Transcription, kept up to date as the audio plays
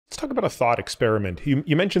talk about a thought experiment.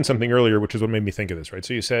 You mentioned something earlier, which is what made me think of this, right?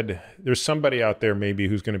 So you said there's somebody out there maybe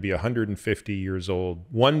who's going to be 150 years old,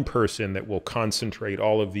 one person that will concentrate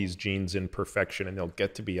all of these genes in perfection, and they'll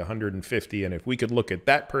get to be 150. And if we could look at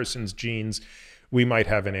that person's genes, we might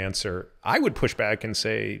have an answer. I would push back and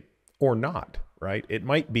say, or not, right? It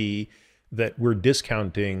might be that we're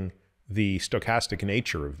discounting the stochastic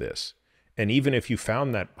nature of this. And even if you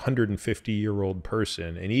found that 150-year-old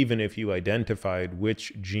person, and even if you identified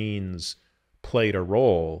which genes played a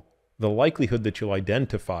role, the likelihood that you'll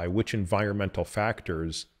identify which environmental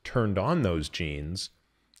factors turned on those genes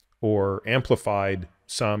or amplified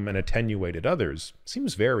some and attenuated others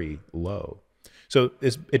seems very low. So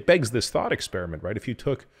it begs this thought experiment, right? If you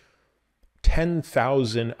took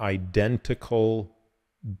 10,000 identical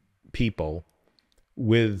people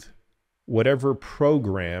with whatever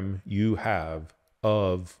program you have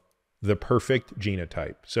of the perfect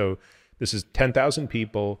genotype. So this is 10,000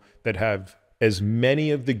 people that have as many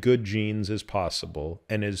of the good genes as possible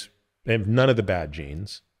and have none of the bad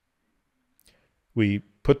genes. We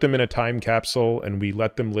put them in a time capsule and we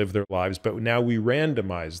let them live their lives, but now we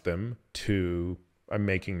randomize them to, I'm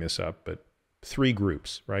making this up, but 3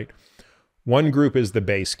 groups, right? One group is the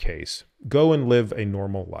base case. Go and live a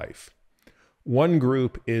normal life. One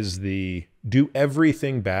group is the do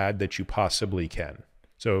everything bad that you possibly can.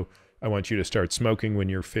 So I want you to start smoking when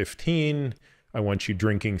you're 15. I want you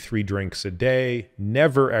drinking 3 drinks a day,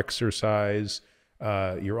 never exercise.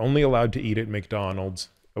 You're only allowed to eat at McDonald's.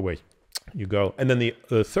 Oh, wait, you go. And then the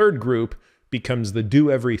third group becomes the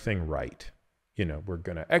do everything right. You know, we're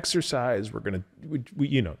going to exercise. We're going to,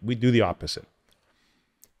 we do the opposite.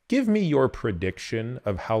 Give me your prediction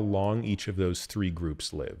of how long each of those 3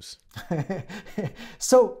 groups lives.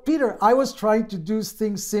 So, Peter, I was trying to do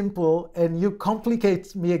things simple and you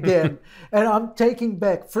complicate me again. And I'm taking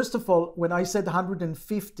back, first of all, when I said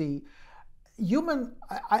 150,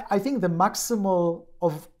 I think the maximal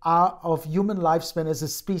of human lifespan as a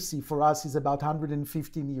species for us is about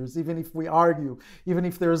 115 years, even if we argue, even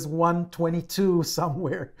if there's 122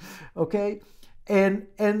 somewhere, okay? And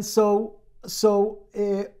so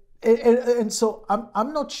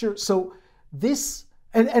I'm not sure. So this,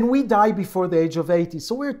 and we die before the age of 80.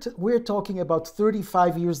 So we're talking about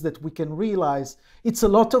 35 years that we can realize. It's a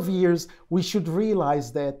lot of years. We should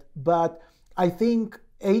realize that. But I think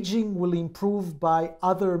aging will improve by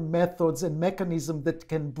other methods and mechanisms that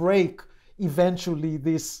can break eventually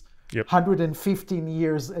this 115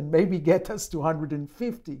 years and maybe get us to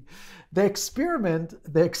 150. The experiment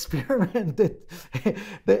that,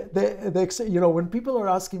 when people are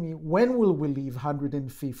asking me, when will we leave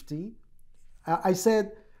 150? I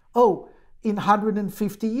said, oh, in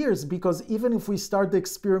 150 years, because even if we start the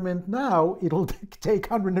experiment now, it'll take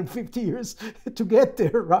 150 years to get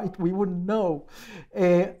there, right? We wouldn't know.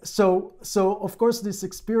 So of course, this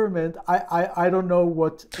experiment, I don't know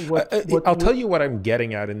what I'll tell you what I'm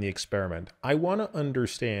getting at in the experiment. I want to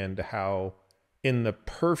understand how in the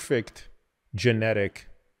perfect genetic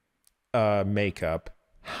makeup,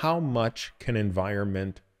 how much can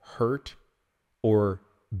environment hurt or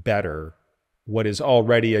better what is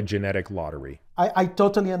already a genetic lottery? I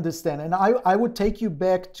totally understand. And I would take you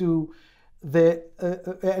back to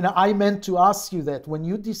and I meant to ask you that when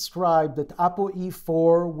you described that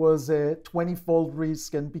ApoE4 was a 20-fold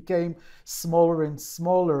risk and became smaller and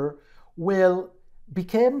smaller, well,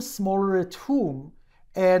 became smaller at whom?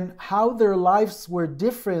 And how their lives were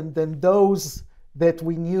different than those that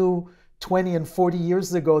we knew 20 and 40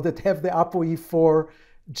 years ago that have the ApoE4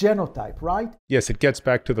 genotype, right? Yes, it gets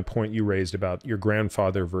back to the point you raised about your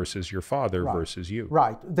grandfather versus your father versus you.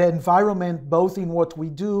 Right. The environment, both in what we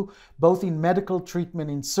do, both in medical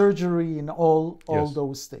treatment, in surgery, in all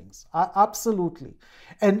those things. Absolutely.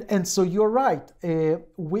 And so you're right.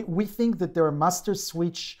 We think that there are master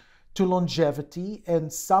switch to longevity,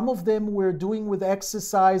 and some of them we're doing with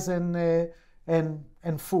exercise and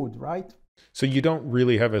food, right? So you don't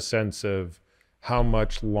really have a sense of how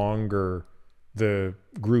much longer the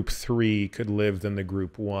group 3 could live than the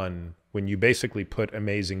group 1 when you basically put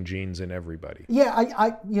amazing genes in everybody. Yeah,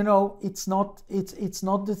 it's not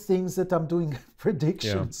the things that I'm doing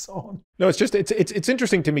predictions on. No, it's just it's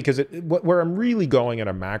interesting to me because where I'm really going at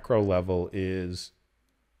a macro level is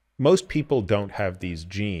most people don't have these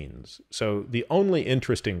genes. So the only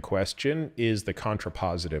interesting question is the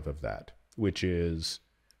contrapositive of that, which is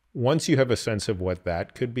once you have a sense of what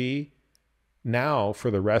that could be, now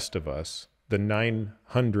for the rest of us, the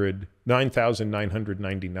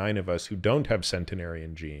 9,999 of us who don't have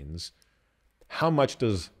centenarian genes, how much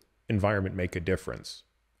does environment make a difference?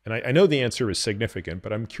 And I know the answer is significant,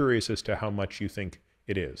 but I'm curious as to how much you think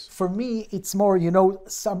it is. For me, it's more,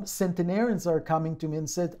 some centenarians are coming to me and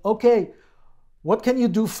said, okay, what can you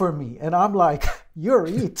do for me? And I'm like, you're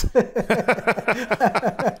it.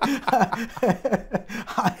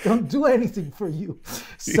 I don't do anything for you.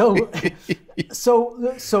 So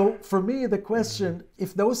for me, the question,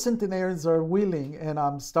 if those centenarians are willing and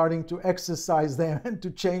I'm starting to exercise them and to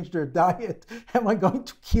change their diet, am I going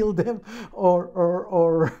to kill them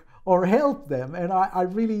or help them? And I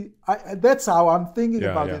really, that's how I'm thinking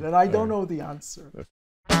about it. And I don't know the answer.